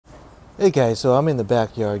Hey guys, so I'm in the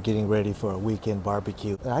backyard getting ready for a weekend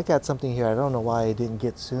barbecue. And I got something here. I don't know why I didn't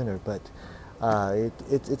get sooner, but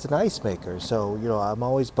it's an ice maker. So, I'm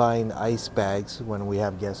always buying ice bags when we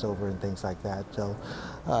have guests over and things like that. So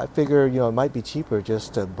I figure, it might be cheaper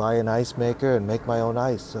just to buy an ice maker and make my own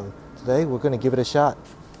ice. So today we're going to give it a shot.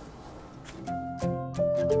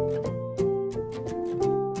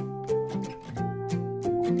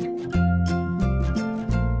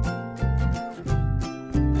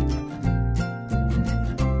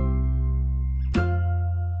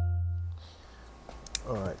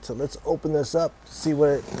 Alright, so let's open this up, see what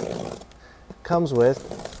it comes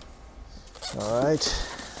with. Alright,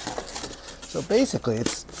 so basically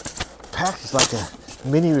it's packaged like a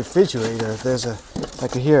mini refrigerator. There's a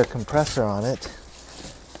compressor on it.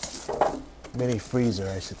 Mini freezer,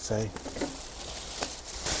 I should say.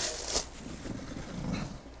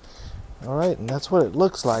 Alright, and that's what it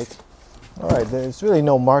looks like. Alright, there's really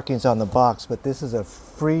no markings on the box, but this is a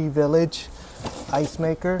Free Village ice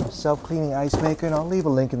maker, self-cleaning ice maker, and I'll leave a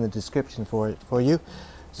link in the description for you.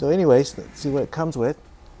 So anyways, let's see what it comes with.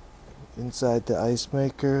 Inside the ice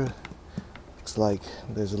maker, looks like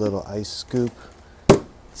there's a little ice scoop. Let's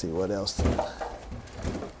see what else.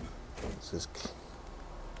 This is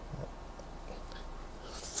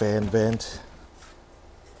fan vent,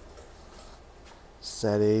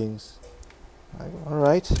 settings.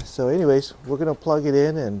 Alright, so anyways, we're going to plug it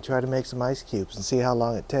in and try to make some ice cubes and see how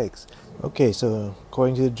long it takes. Okay, so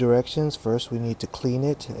according to the directions, first we need to clean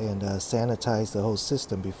it and sanitize the whole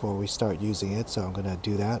system before we start using it. So I'm going to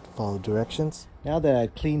do that, follow directions. Now that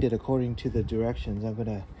I've cleaned it according to the directions, I'm going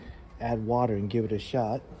to add water and give it a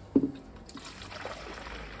shot.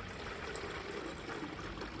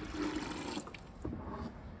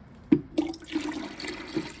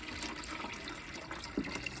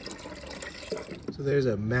 So there's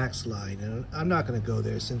a max line, and I'm not going to go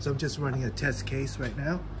there since I'm just running a test case right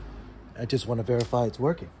now. I just want to verify it's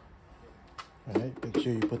working. All right, make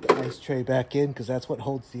sure you put the ice tray back in because that's what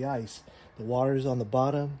holds the ice. The water is on the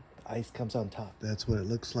bottom, ice comes on top. That's what it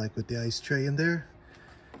looks like with the ice tray in there.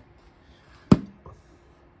 Let's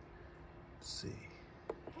see.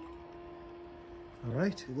 All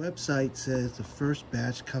right, the website says the first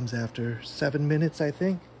batch comes after 7 minutes, I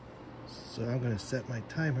think. So I'm going to set my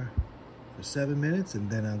timer for 7 minutes, and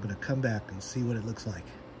then I'm going to come back and see what it looks like.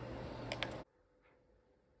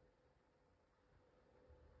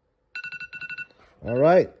 All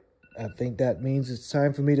right, I think that means it's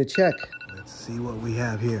time for me to check. Let's see what we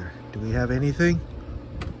have here. Do we have anything?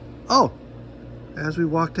 Oh, as we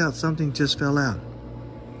walked out, something just fell out.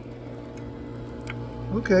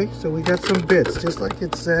 Okay, so we got some bits, just like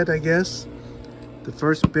it said, I guess. The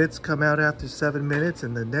first bits come out after 7 minutes,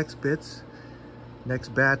 and the next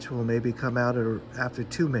batch will maybe come out after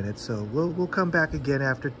 2 minutes. So we'll come back again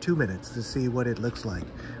after 2 minutes to see what it looks like.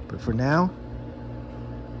 But for now,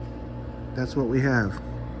 that's what we have.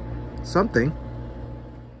 Something.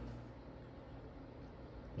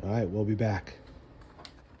 All right, we'll be back.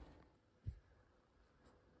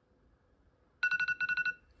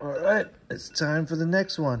 All right, it's time for the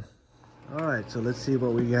next one. All right, so let's see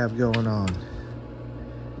what we have going on.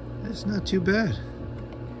 It's not too bad.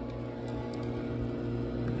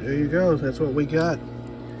 There you go, that's what we got.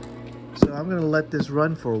 So I'm gonna let this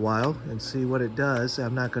run for a while and see what it does.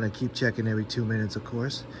 I'm not gonna keep checking every 2 minutes, of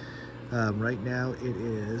course. Right now it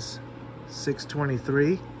is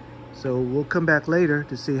 6:23, so we'll come back later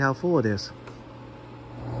to see how full it is.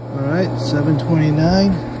 All right,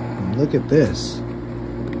 7:29, and look at this.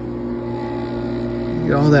 Look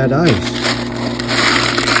at all that ice.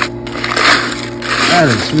 That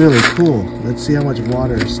is really cool. Let's see how much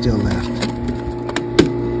water is still left.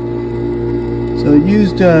 So it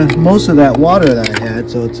used most of that water that I had,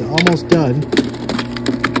 so it's almost done.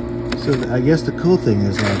 So I guess the cool thing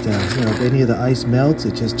is that, if any of the ice melts,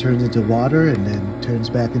 it just turns into water and then turns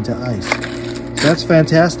back into ice. So that's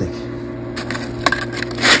fantastic.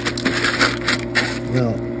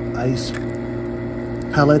 Little ice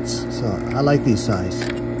pellets, so I like these size.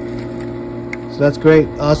 So that's great,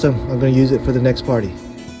 awesome. I'm going to use it for the next party.